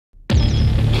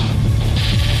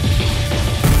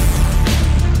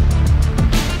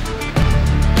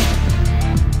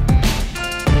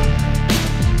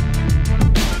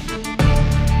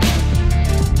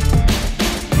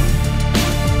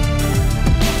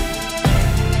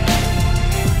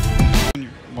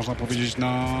powiedzieć, na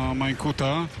Majkuta.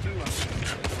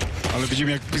 Ale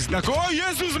widzimy jak znak... O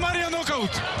Jezus Maria,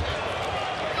 knockout!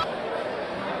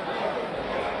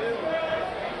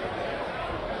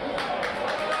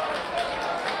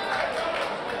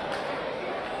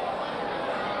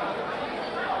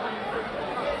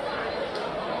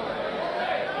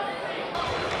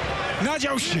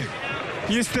 Nadział się!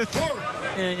 Niestety.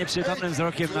 Nieprzytomnym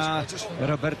wzrokiem na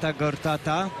Roberta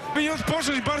Gortata. By nie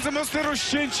odpocząć, bardzo mocne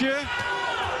rozcięcie.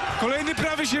 Kolejny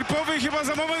prawy sierpowy, chyba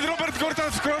za moment Robert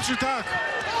Gortat wkroczy, tak.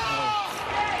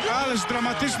 Ależ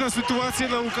dramatyczna sytuacja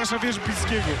dla Łukasza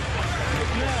Wierzbińskiego.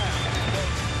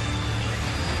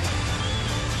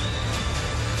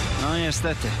 No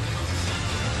niestety.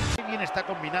 Bien está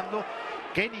combinando.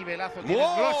 Qué nivelazo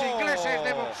tienen los ingleses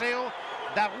de boxeo.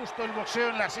 Da gusto el boxeo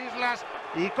en las islas.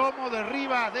 Y cómo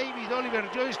derriba a David Oliver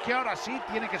Joyce, que ahora sí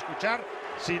tiene que escuchar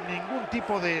sin ningún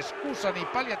tipo de excusa ni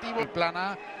paliativo. El plan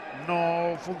A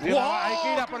no funcionaba. Hay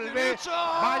que ir a por el B.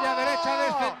 Vaya derecha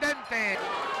descendente.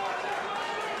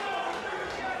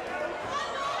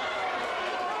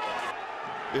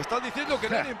 Están diciendo que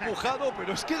le han empujado,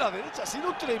 pero es que la derecha ha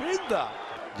sido tremenda.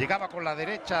 Llegaba con la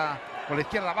derecha, con la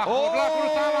izquierda abajo. ¡La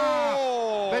cruzaba!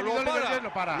 David Oliver Joyce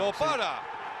lo para.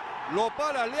 Lo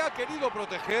para, le ha querido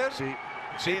proteger. Sí.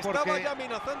 Estaba ya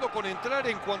amenazando con entrar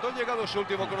en cuanto ha llegado ese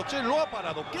último crochet, lo ha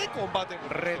parado. ¡Qué combate!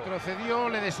 Retrocedió,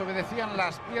 le desobedecían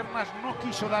las piernas, no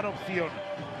quiso dar opción.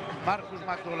 Marcus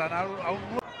McDonald aún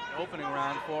no. Opening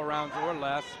round, 4 rounds or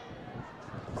less.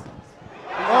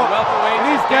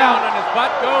 He's down and his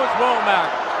butt goes Womack.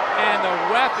 And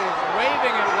the ref is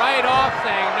waving it right off,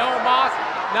 saying no Moss,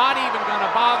 not even going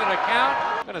to bother to count.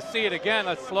 Going to see it again.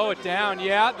 Let's slow it down.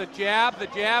 Yeah, the jab,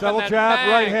 double and then jab,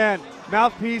 bang. right hand.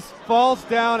 Mouthpiece falls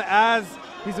down as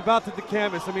he's about to the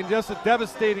canvas. I mean, just a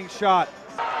devastating shot.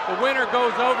 The winner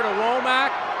goes over to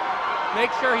Womack.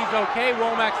 Make sure he's okay.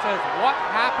 Womack says, what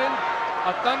happened?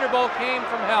 A thunderbolt came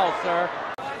from hell, sir.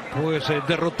 Pues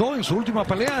derrotó en su última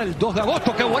pelea el 2 de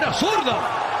agosto. ¡Qué buena zurda!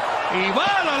 Y va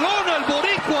a la lona el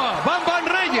boricua, Bam Bam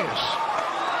Reyes.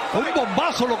 Un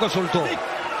bombazo lo que soltó.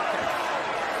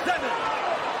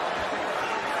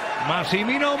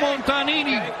 Massimino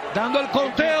Montanini dando el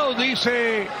conteo,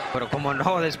 dice. Pero como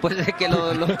no, después de que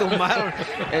lo tumbaron,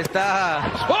 está...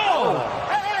 ¡Oh!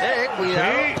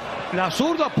 Cuidado. Sí, la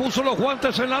zurda puso los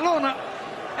guantes en la lona.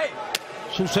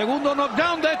 Su segundo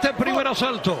knockdown de este primer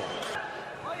asalto.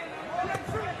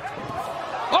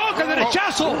 ¡Oh, qué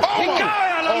derechazo! Y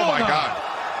cae a la lona.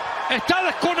 Está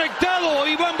desconectado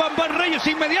Iván Bam Bam Reyes.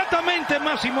 Inmediatamente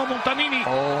Massimo Montanini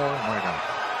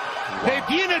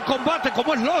detiene el combate,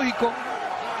 como es lógico.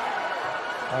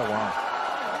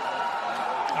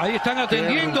 Ahí están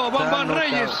atendiendo a Bam Bam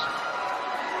Reyes.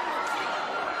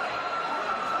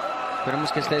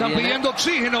 Esperemos que esté Están bien. pidiendo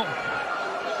oxígeno.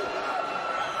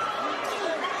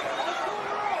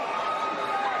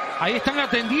 Ahí están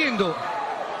atendiendo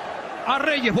a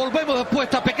Reyes. Volvemos después de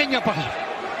esta pequeña pausa.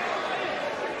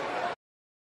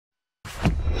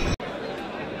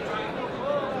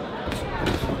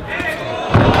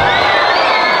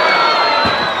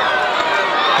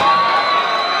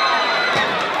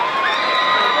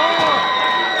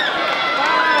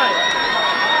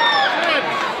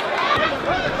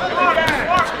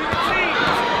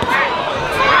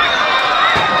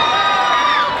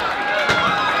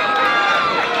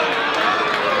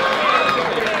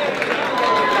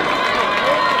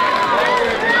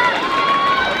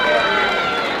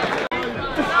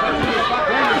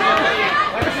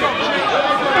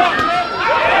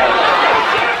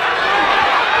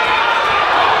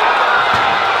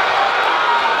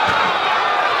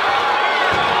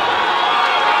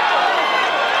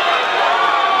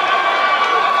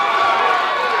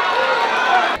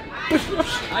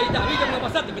 Ahí está, viste cómo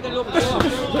pasaste, metele el ojo.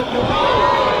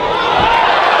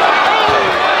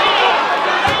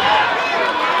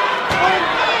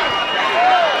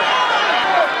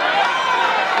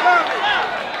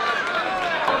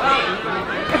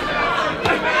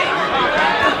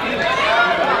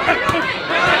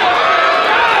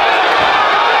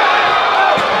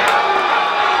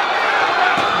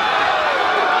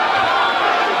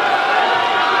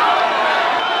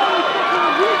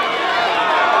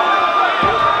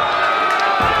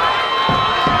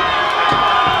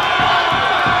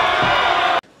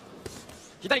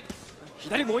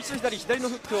左もう一度左の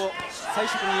フックを最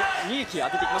初に2撃当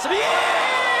てていきました。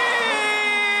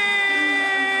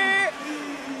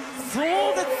壮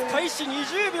絶開始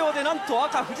20秒でなんと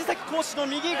赤藤崎講師の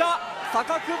右が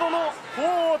坂久保の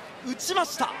方を打ちま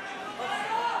した。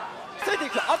攻めてい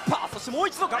くアッパー、そしてもう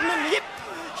一度顔面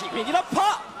右ラッパ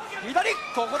ー左、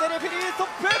ここでレフェリーストッ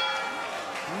プ。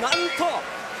なんと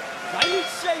第2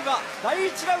試合は第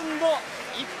1ラウンド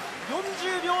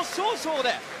40秒少々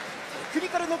でテクニ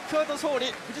カルノックアウト勝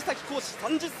利、藤崎浩志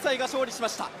30歳が勝利しま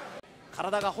した。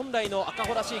体が本来の赤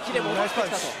穂らしいキレも戻ってき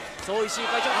たと、そう石井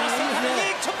会長、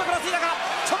ちょっとぐらついたか、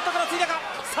ちょっとぐらついたか。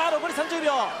さあ残り30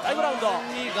秒、第5ラウンド。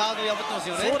ガード破ってます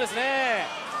よね。そうですね。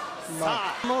さ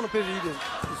あ今のペースいいですね。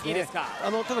いいですか。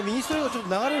ただ右ストレートがちょっ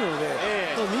と流れるので、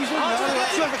右ストレート流れが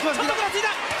ちょっとぐらつい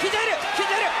た、引いている、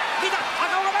引いた、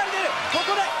赤穂が前に出る。こ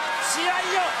こで試合を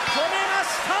止めま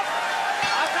した。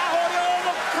赤穂亮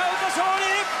ノックアウト勝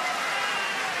利。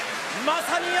ま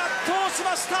さに圧倒し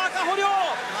ました赤穂亮。統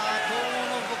合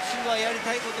のボクシングはやり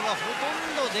たいことがほと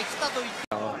んどできたと言って。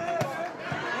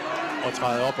Og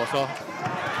træde op, og så...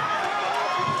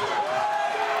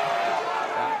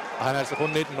 Og han er altså kun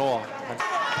 19 år.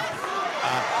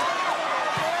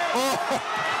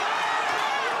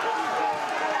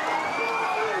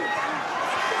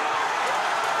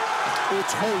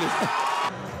 Utroligt.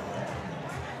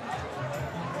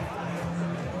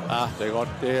 Det er godt.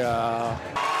 Det er...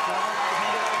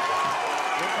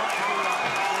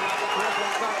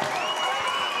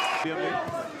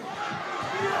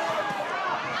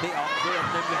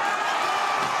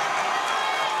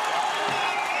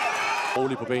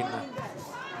 Rolig på benene.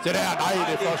 Det der, nej,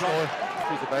 det er først noget.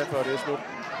 Vi er tilbage før det er slut.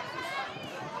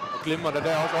 Og glemmer det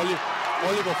der også.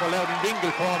 Oliver får lavet en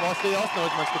vinkel på ham også. Det er også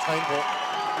noget, man skal træne på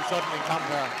i sådan en kamp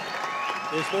her.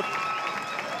 Det er slut.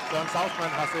 Søren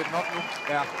Sausmann har set nok nu.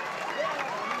 Ja.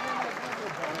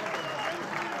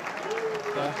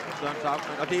 Ja, Søren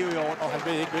Sausmann. Og det er jo i orden. Og han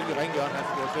ved ikke, hvilket ringhjørne han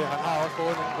skal se. Han har også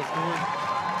fået den på snuden.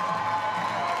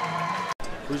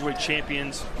 Cruiserweight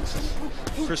champions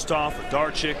Krzysztof,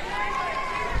 Darchik,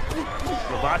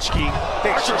 Glowacki.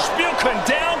 Archer Spielkin,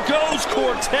 down goes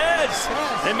Cortez.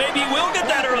 And maybe he will get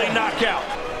that early knockout.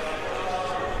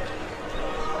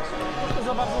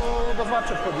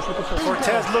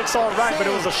 Cortez looks all right, but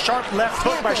it was a sharp left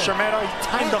hook by Shermano. He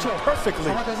timed him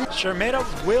perfectly. Shermano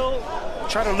will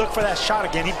try to look for that shot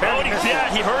again. He barely missed it.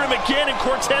 He hurt him again, and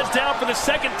Cortez down for the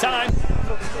second time.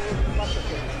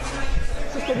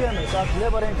 Tak,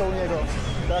 lewa ręka u niego.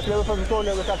 Tak, lewy podwórkowy,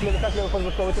 lewy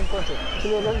podwórkowy, tym kończy.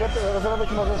 Czyli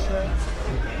rozrobić możesz...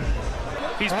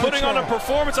 He's putting on a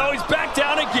performance. Oh, he's back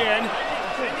down again.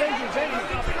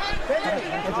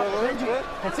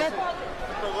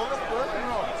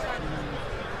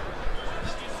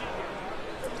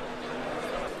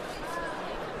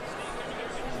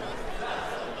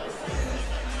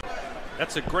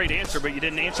 That's a great answer, but you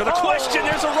didn't answer the question.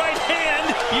 There's a right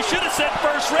hand. You should have said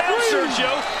first round,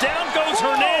 Sergio. Down goes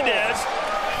Hernandez.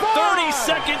 30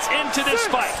 seconds into this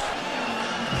fight.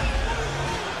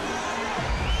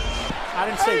 I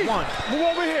didn't say one. Move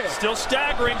over here. Still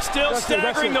staggering,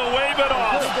 to wave it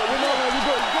off.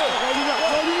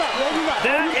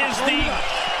 That is the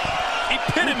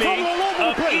epitome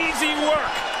of easy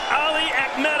work. Ali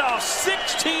Akhmedov,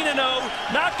 16-0,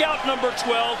 knockout number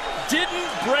 12, didn't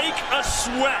break a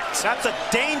sweat. That's a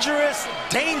dangerous,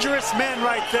 dangerous man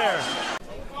right there.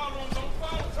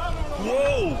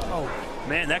 Whoa.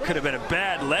 Man, that could have been a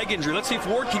bad leg injury. Let's see if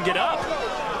Ward can get up.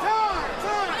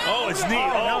 Oh, his knee.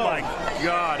 Oh, my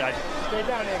God.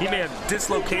 He may have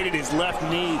dislocated his left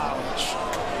knee.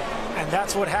 And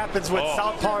that's what happens with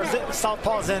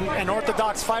southpaws and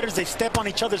orthodox fighters. They step on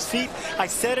each other's feet. I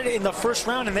said it in the first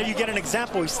round, and there you get an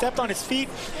example. He stepped on his feet,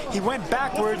 he went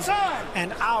backwards,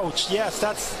 and ouch. Yes,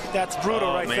 that's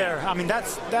brutal there. I mean,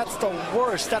 that's the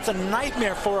worst. That's a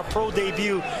nightmare for a pro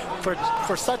debut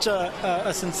for such a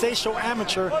sensational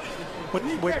amateur with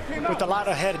a lot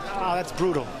of head. Oh, that's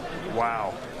brutal.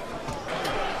 Wow.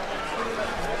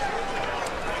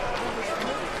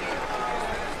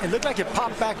 It looked like it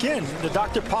popped back in. The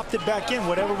doctor popped it back in,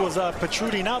 whatever was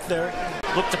protruding out there.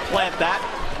 Looked to plant that.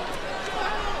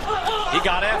 He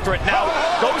got after it. Now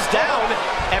goes down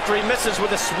after he misses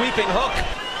with a sweeping hook.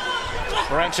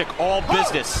 Baranchyk all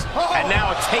business. And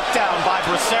now a takedown by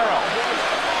Bracero.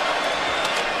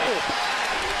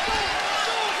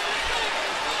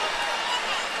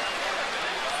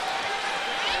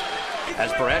 As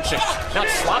Baranchyk, not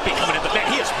sloppy coming in, but man,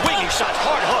 he is winging shots,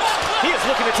 hard hooks. He is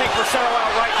looking to take Bracero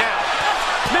out right now.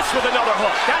 Missed with another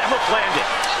hook. That hook landed.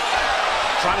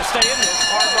 Trying to stay in this.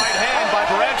 Hard right hand by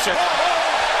Baranchyk.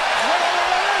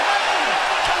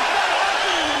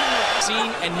 See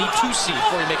and need to see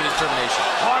before you make a determination.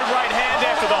 Hard right hand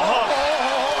after the hook.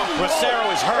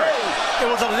 Bracero is hurt. It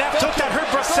was a left hook that hurt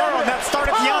Bracero, and that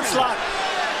started the onslaught.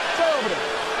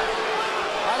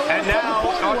 And now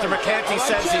Arthur Mercanti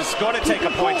says he's going to take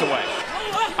a point away.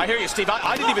 I hear you, Steve.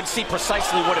 I didn't even see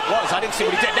precisely what it was. I didn't see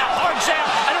what he did. Now hard jab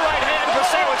and a right hand.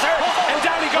 Bracero is hurt, and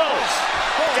down he goes.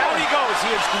 Down he goes.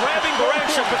 He is grabbing Baranchyk.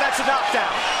 Baranchuk, but that's a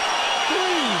knockdown. 3,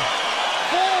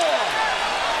 4,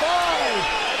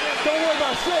 5. Don't worry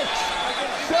about 6,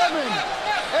 7,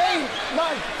 8,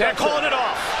 9. They're calling it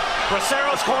off.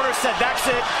 Bracero's corner said that's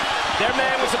it. Their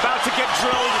man was about to get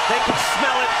drilled. They could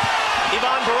smell it.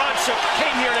 Ivan Baranchuk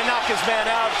came here to knock his man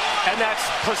out, and that's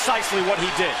precisely what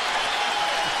he did.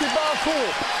 Keep on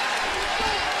cool.